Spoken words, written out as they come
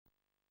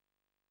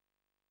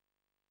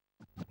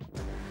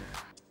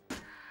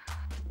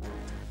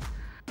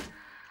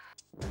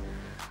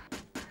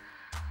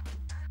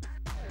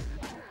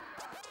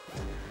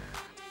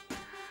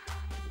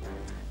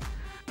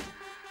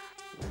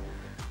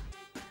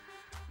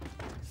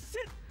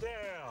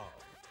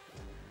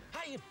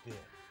quiet bit.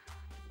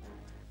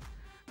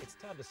 It's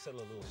time to settle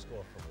a little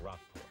score from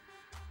Rockport,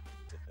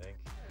 you think?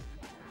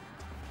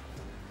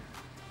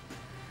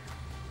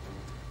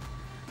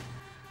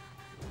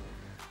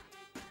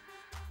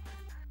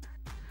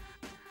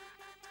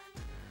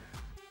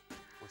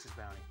 What's his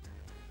bounty?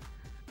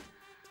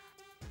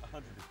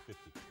 150K.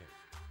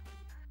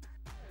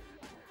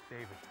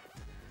 David,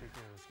 take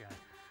care of this guy.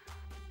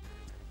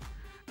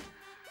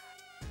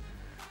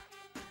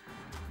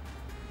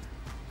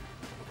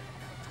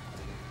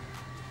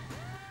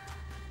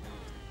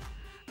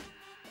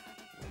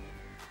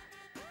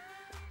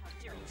 How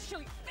dare you show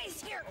your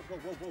face here! Whoa,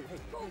 whoa, whoa, hey,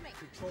 Booming.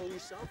 Control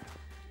yourself.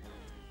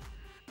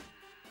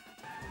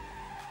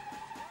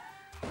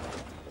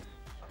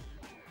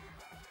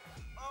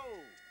 Oh,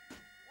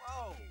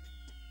 whoa.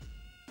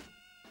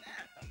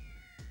 Damn.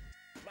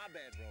 My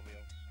bad,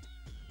 Romeo.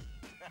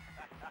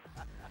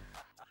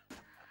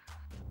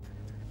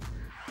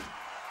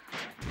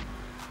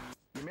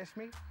 You miss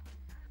me?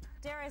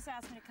 Darius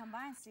asked me to come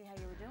by and see how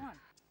you were doing.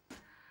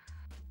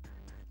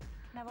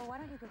 Neville, why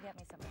don't you go get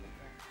me something to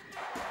drink?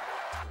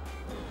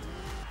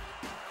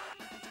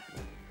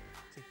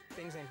 See,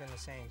 things ain't been the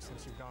same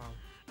since you've gone,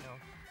 you know?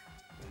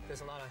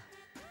 There's a lot of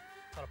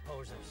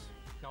posers,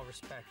 no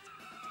respect.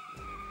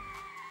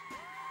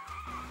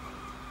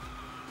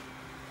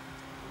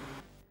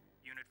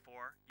 Unit 4,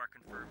 you are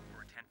confirmed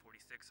for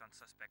 1046 on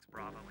suspects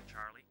Bravo and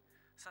Charlie.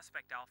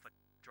 Suspect Alpha,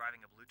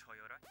 driving a blue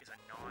Toyota, is a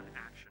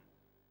non-action.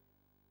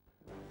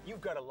 You've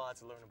got a lot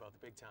to learn about the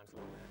big times,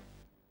 little man.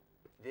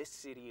 This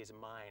city is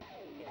mine,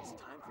 and it's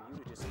time for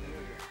you to disappear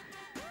again.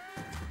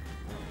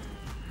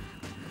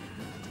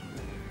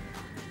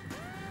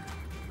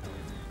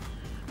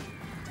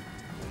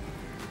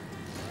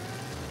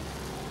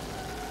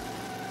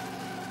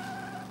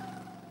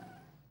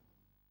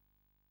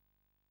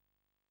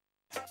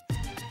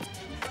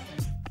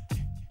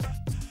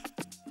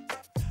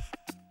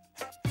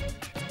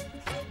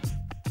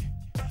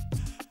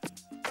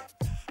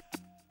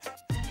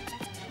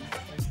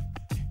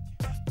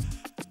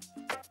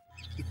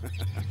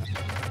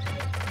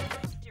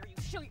 Dare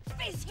you show your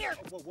face here!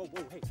 Whoa, whoa,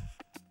 whoa, hey.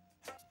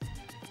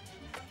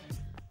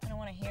 I don't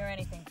want to hear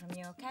anything from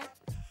you, okay?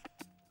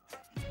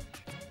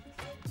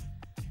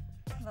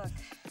 Look,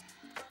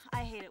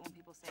 I hate it when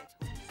people say I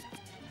told you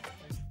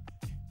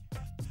so.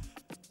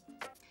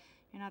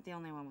 You're not the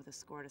only one with a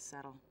score to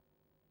settle.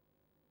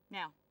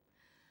 Now,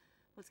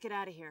 let's get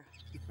out of here.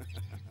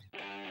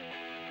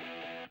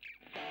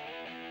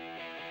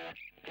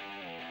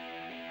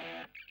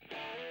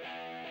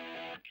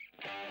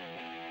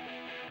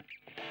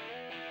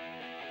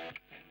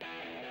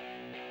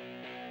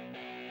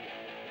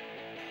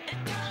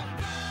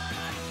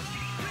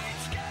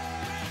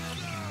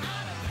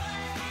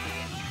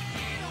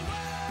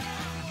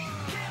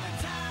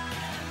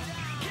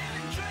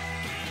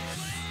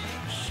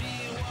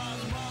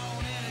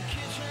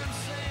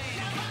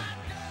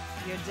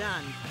 You're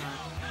done,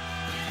 huh?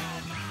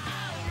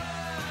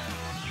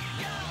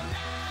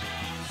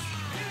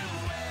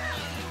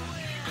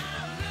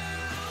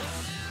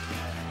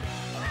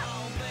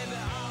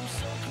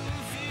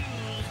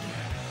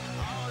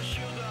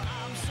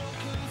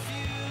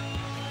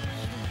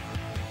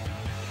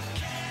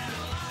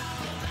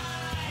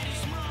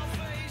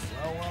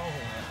 Well,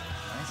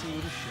 I see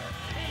you to show.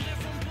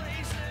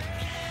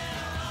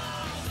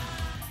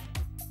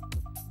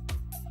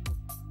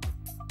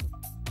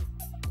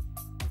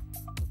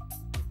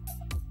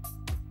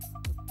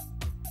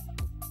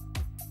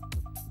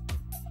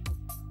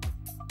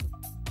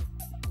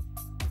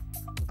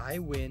 I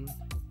win,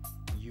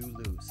 you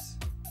lose.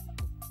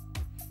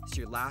 It's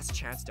your last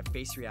chance to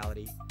face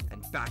reality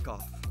and back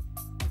off.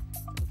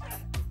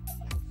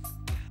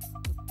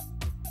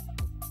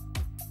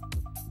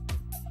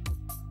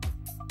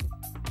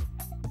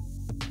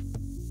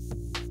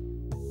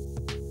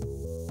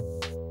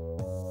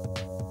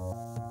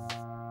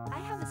 I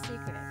have a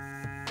secret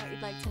that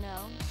you'd like to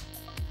know.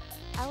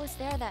 I was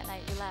there that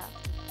night you left.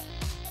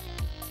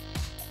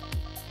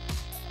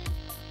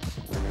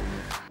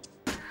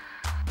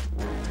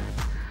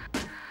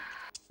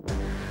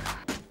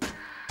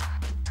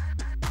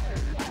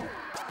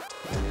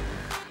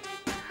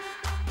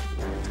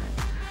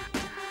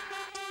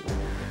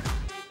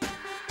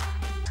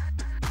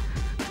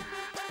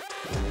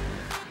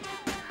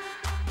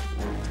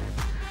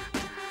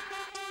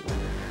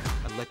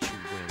 I let you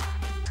win.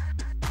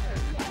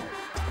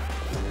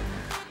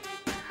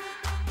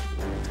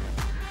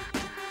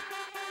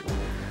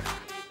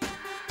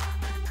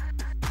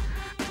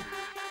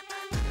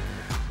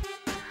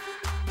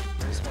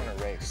 I just want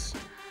to race.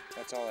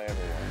 That's all I ever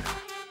want.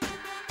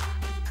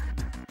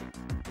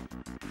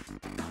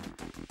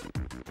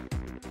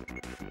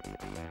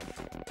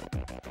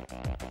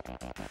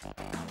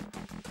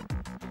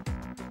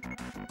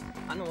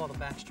 I know all the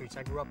back streets.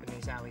 I grew up in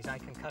these alleys. I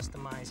can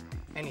customize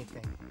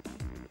anything.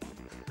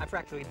 I've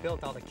practically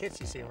built all the kits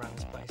you see around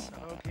this place.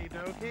 Okie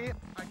dokie.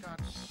 I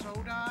got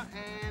soda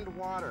and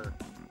water.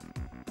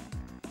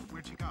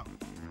 Where'd she go?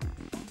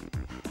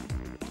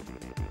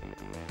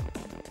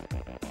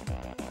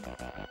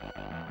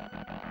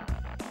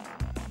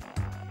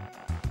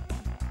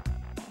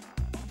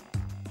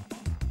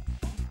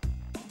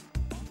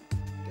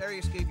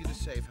 Darius gave you the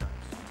safe house.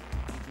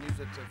 You can use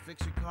it to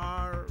fix your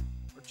car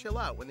or chill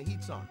out when the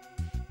heat's on.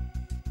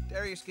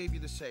 Darius gave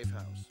you the safe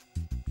house.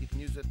 You can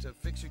use it to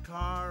fix your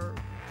car or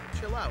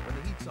chill out when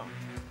the heat's on.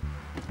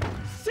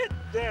 Sit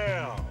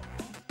down!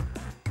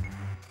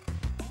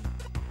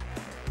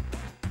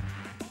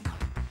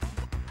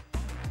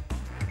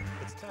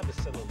 It's time to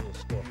settle a little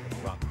score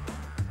from Rock.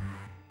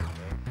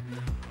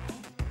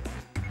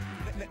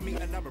 Let me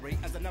elaborate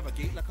as I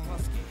navigate like a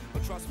husky.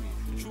 But trust me,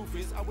 the truth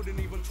is I wouldn't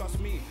even trust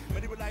me.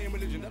 Many rely on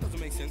religion, that doesn't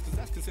make sense, cause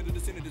that's considered a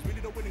sin. It is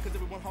really no winning, cause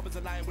everyone harbors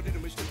a lion within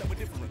them. It's just that we're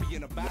different.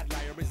 Being a bad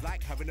liar is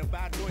like having a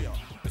bad lawyer.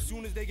 As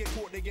soon as they get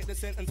caught, they get the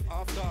sentence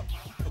after.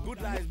 A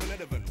good lie is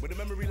benevolent, with a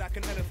memory like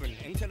an elephant,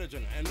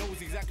 intelligent, and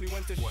knows exactly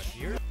when to What,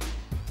 here?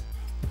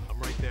 I'm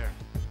right there.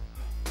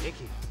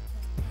 Nicky,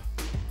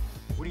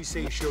 what do you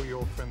say you show your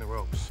old friend the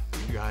ropes?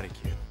 You got it,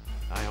 kid.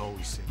 I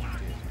always said you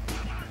did.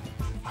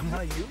 I'm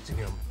not using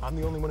him. I'm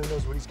the only one who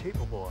knows what he's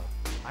capable of.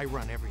 I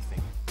run everything,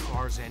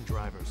 cars and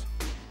drivers.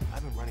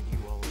 I've been running you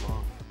all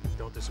along.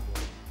 Don't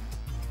disappoint.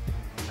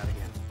 Not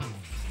again.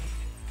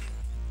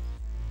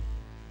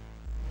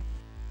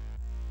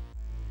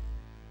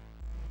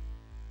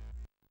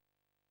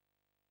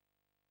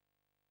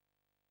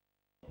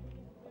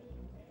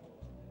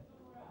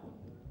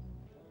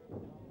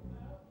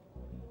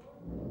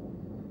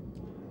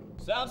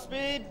 Sound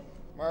speed.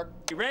 Mark.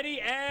 You ready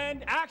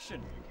and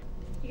action.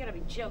 You gotta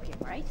be joking,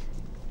 right?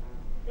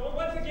 Go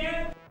once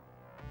again.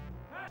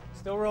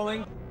 Still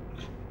rolling.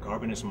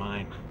 Carbon is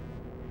mine.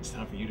 It's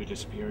time for you to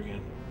disappear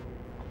again.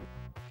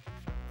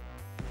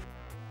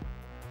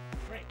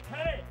 Great,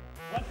 cut it.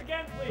 Once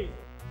again, please.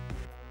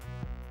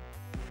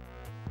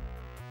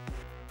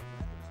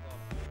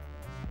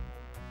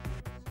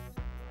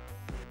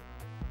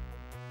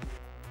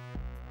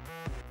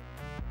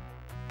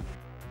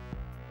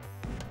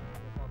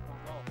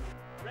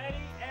 Ready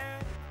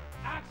and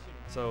action.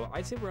 So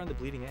I'd say we're on the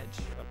bleeding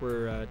edge.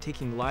 We're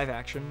taking live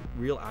action,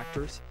 real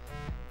actors,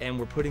 and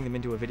we're putting them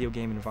into a video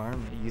game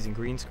environment using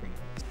green screen.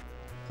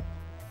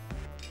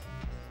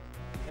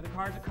 And the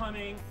cars are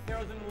coming,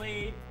 heroes in the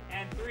lead,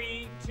 and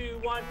 3, 2,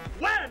 1,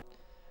 land!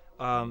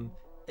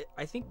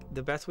 I think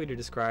the best way to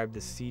describe the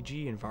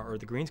CG or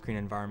the green screen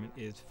environment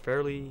is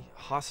fairly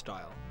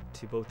hostile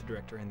to both the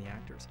director and the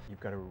actors. You've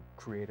got to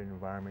create an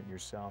environment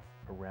yourself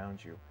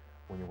around you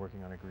when you're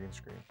working on a green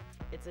screen.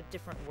 It's a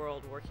different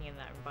world working in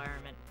that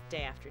environment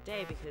day after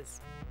day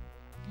because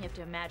you have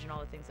to imagine all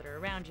the things that are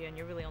around you and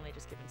you're really only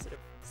just given sort of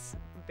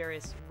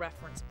various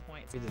reference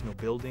points. There's no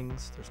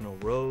buildings, there's no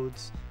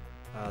roads,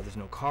 there's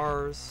no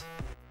cars.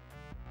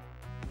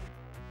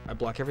 I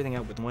block everything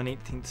out with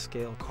 1/18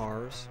 scale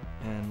cars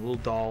and little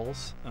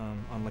dolls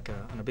on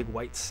a big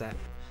white set.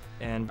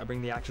 And I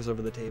bring the actors over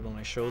to the table and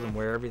I show them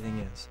where everything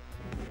is.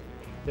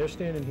 They're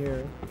standing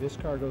here, this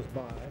car goes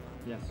by.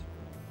 Yes.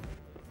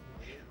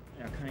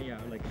 Yeah, kind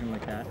of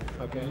like that.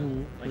 Okay.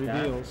 Like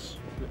Reveals.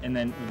 that. And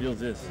then reveals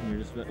this.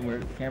 And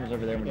the camera's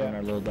over there and we're doing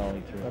our little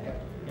dolly through. Okay.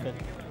 Yeah.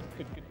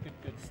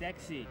 Good.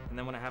 Sexy. And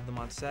then when I have them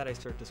on set, I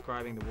start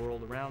describing the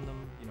world around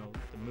them, you know,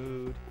 the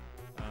mood,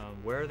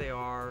 where they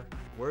are,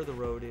 where the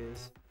road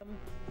is.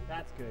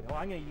 That's good. Oh,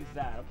 I'm gonna use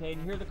that. Okay,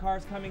 and here are the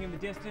cars coming in the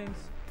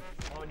distance.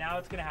 Oh, now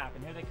it's gonna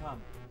happen. Here they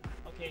come.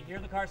 Okay, here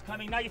are the cars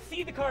coming. Now you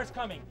see the cars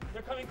coming.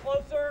 They're coming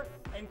closer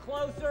and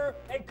closer.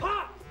 And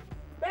cops!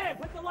 Bam!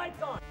 Put the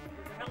lights on.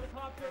 The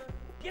helicopter.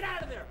 Get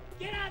out of there!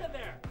 Get out of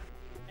there!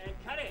 And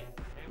cut it.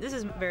 This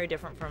is very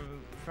different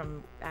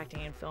from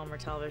acting in film or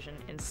television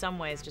in some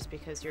ways just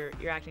because you're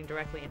acting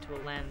directly into a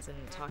lens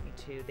and talking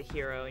to the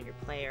hero and your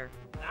player.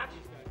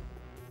 Action's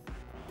good.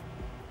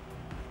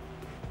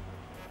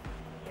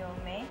 You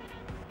and me?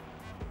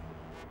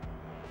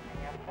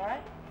 Are you up for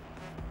it?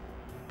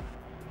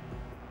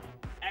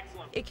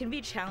 Excellent. It can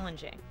be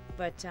challenging,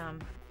 but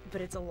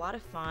it's a lot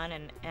of fun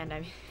and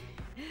I mean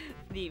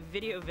the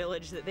video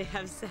village that they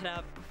have set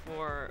up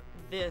for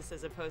this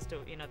as opposed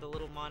to, you know, the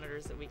little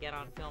monitors that we get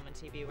on film and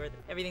TV where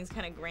everything's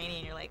kind of grainy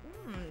and you're like,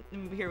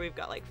 here we've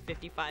got like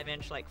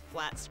 55-inch like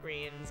flat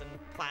screens and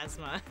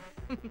plasma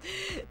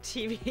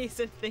TVs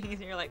and things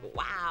and you're like,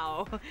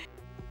 wow.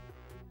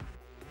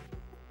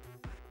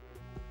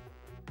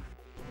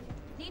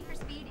 Need for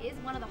Speed is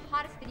one of the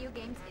hottest video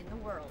games in the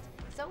world,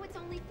 so it's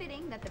only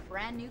fitting that the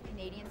brand new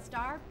Canadian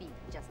star be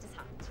just as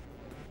hot.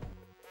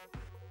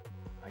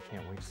 I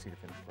can't wait to see the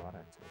finished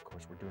product. Of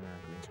course, we're doing it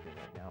on green screen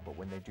right now, but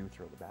when they do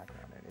throw the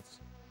background in, it's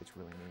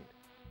really neat.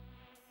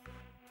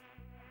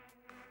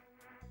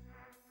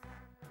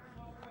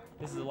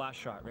 This is the last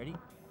shot. Ready?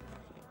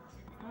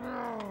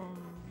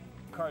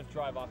 Cars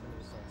drive off into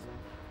the sunset.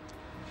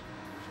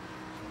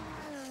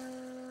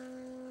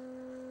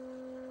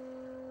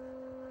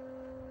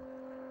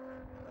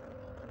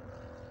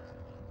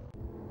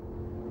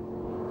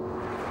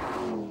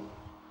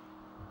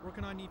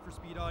 Working on Need for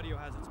Speed Audio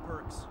has its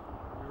perks.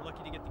 We were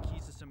lucky to get the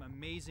keys to some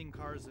amazing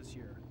cars this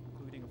year,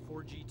 including a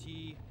Ford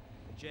GT,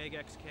 a Jag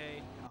XK,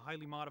 and a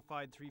highly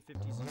modified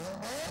 350Z.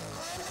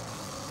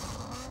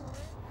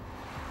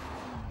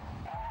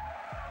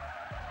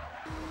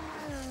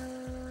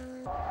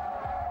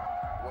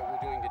 What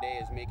we're doing today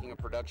is making a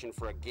production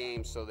for a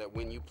game so that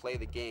when you play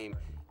the game,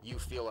 you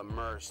feel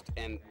immersed,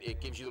 and it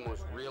gives you the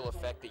most real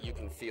effect that you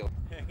can feel.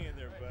 Hang in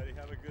there, buddy.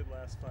 Have a good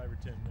last 5 or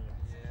 10 minutes.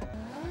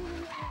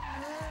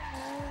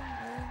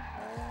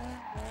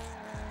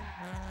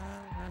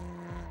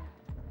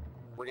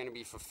 We're going to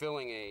be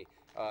fulfilling a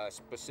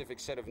specific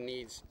set of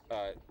needs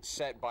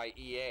set by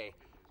EA,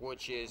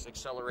 which is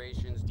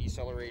accelerations,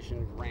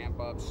 deceleration,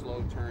 ramp up,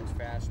 slow turns,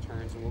 fast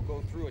turns, and we'll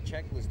go through a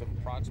checklist of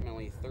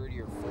approximately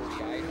 30 or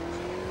 40 items.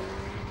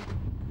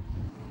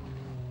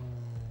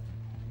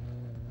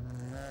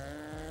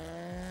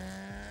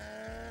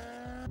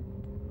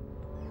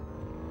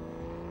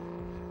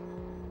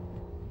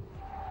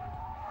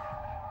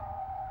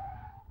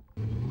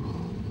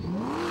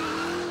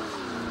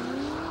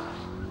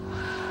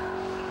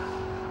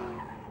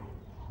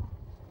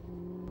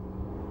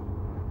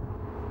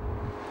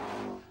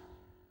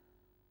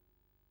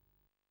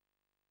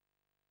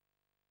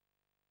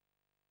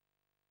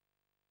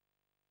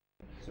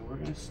 So we're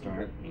going to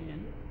start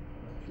in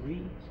 3,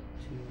 2,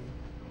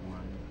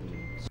 1,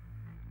 go.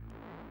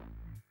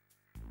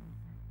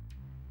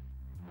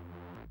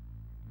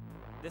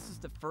 This is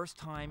the first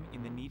time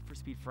in the Need for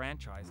Speed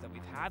franchise that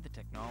we've had the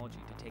technology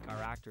to take our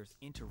actors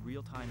into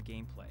real-time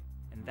gameplay,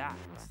 and that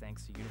is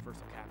thanks to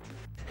universal capture.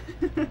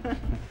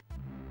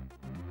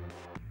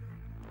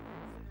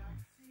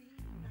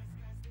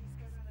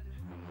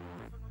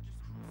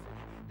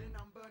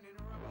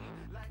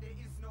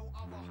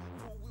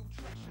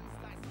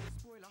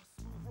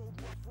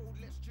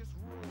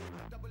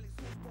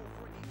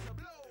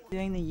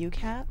 Doing the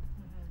UCAP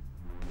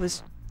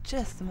was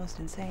just the most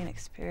insane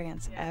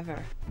experience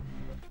ever.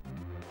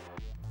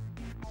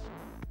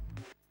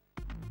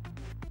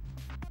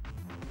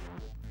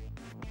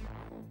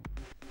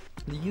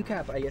 The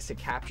UCAP, I guess it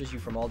captures you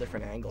from all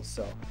different angles,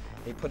 so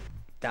they put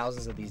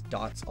thousands of these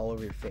dots all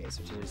over your face,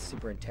 which is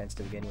super intense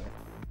to begin with.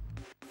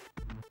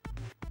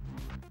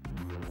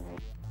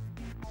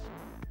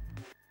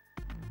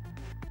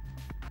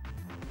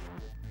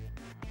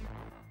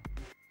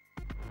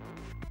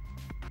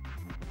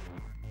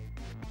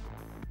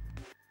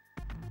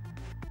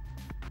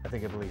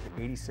 I believe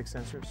 86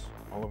 sensors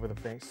all over the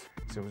face,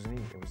 so it was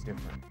neat. It was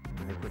different.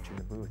 And they put you in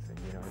the booth, and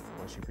you know, of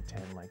course, you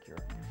pretend like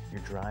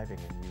you're driving,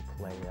 and you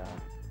play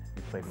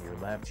to your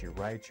left, to your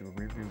right, to your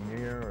rearview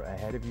mirror,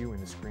 ahead of you in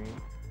the screen,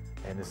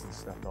 and this is the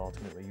stuff to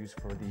ultimately use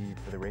for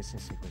the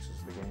racing sequences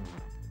of the game.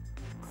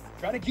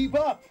 Try to keep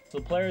up. So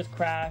the player's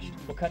crashed.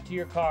 We'll cut to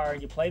your car.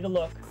 You play the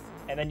look,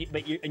 and then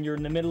you're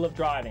in the middle of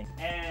driving.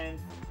 And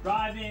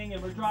driving,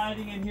 and we're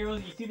driving, and here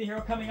you see the hero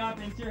coming up,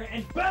 and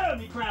boom,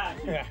 he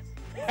crashed.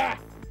 Yeah.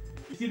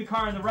 You see the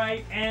car on the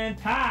right, and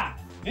pass.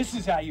 This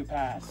is how you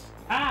pass.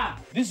 Pass.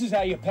 This is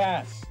how you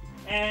pass.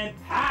 And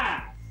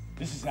pass.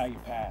 This is how you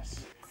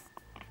pass.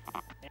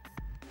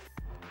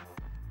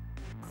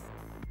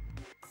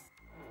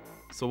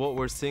 So what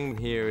we're seeing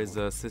here is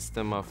a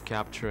system of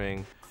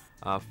capturing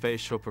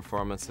facial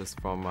performances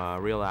from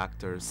real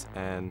actors,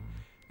 and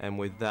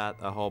with that,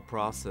 a whole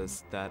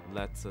process that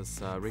lets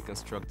us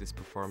reconstruct these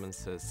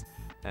performances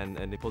and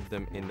put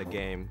them in the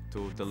game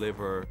to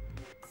deliver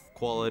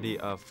quality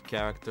of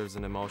characters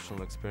and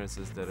emotional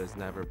experiences that has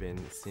never been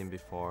seen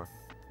before.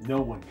 No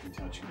one can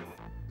touch me.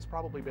 It's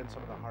probably been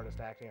some of the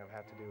hardest acting I've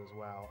had to do as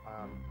well.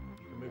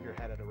 You can move your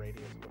head at a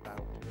radius of about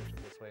 2 inches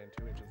this way and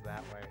 2 inches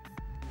that way,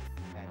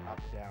 and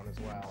up, down as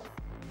well.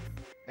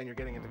 And you're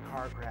getting into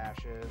car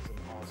crashes and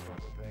all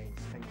sorts of things,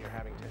 and you're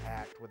having to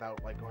act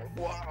without like going,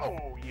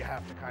 whoa! You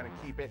have to kind of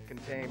keep it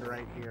contained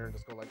right here and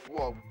just go like,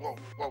 whoa, whoa,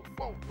 whoa,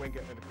 whoa, when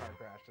getting into car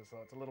crashes. So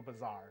it's a little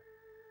bizarre,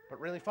 but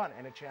really fun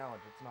and a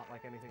challenge. It's not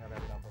like anything I've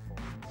ever done before.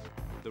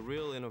 The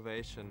real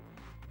innovation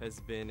has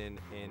been in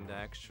the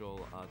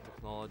actual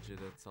technology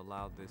that's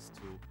allowed this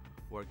to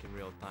work in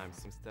real time.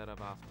 So instead of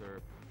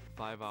after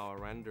 5-hour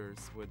renders,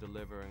 we're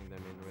delivering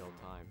them in real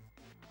time.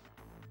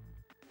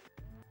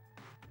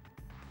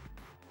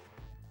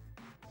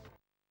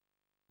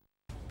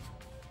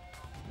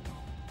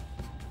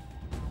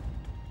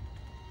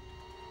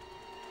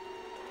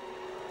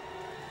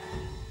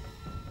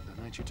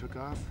 The night you took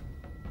off,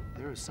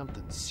 there is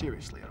something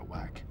seriously out of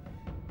whack.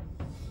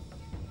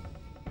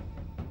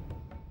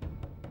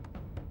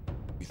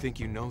 You think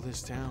you know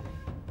this town?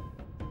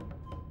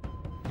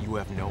 You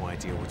have no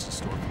idea what's in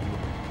store for you.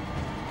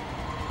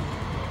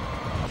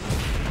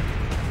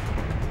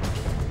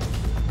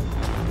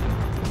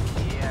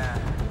 Yeah.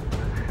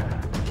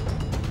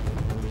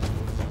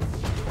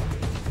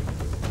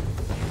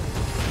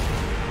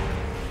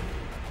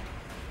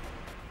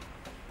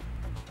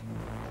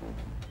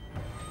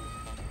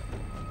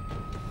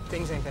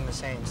 Things ain't been the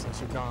same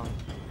since you've gone.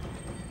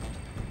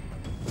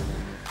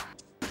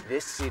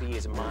 This city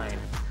is mine.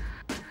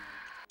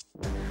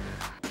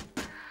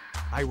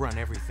 I run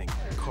everything,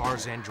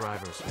 cars and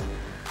drivers.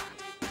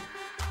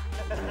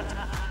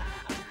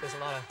 There's a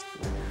lot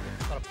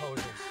of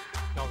posers.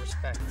 No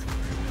respect.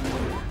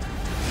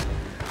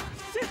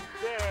 Sit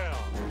down.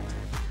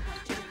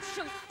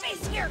 Show your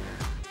face here.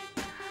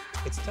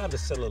 It's time to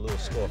settle a little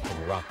score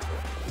from Rockport.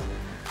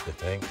 You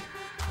think?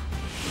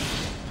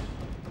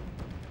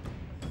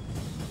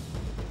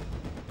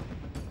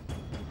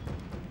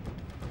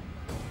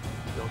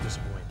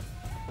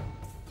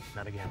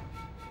 Not again.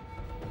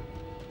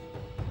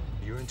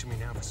 You're into me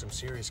now for some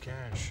serious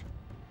cash.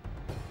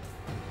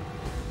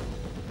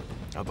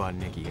 I bought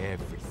Nikki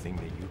everything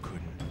that you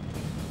couldn't.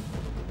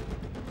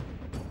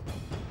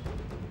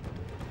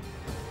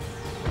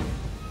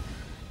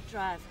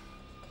 Drive.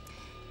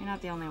 You're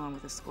not the only one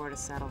with a score to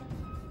settle.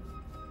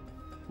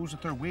 Who's the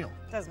third wheel?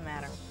 Doesn't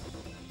matter.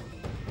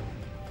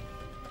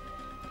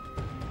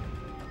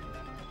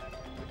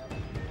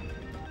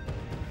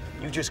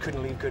 You just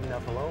couldn't leave good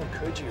enough alone,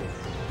 could you?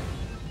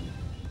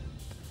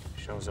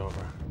 Show's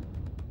over.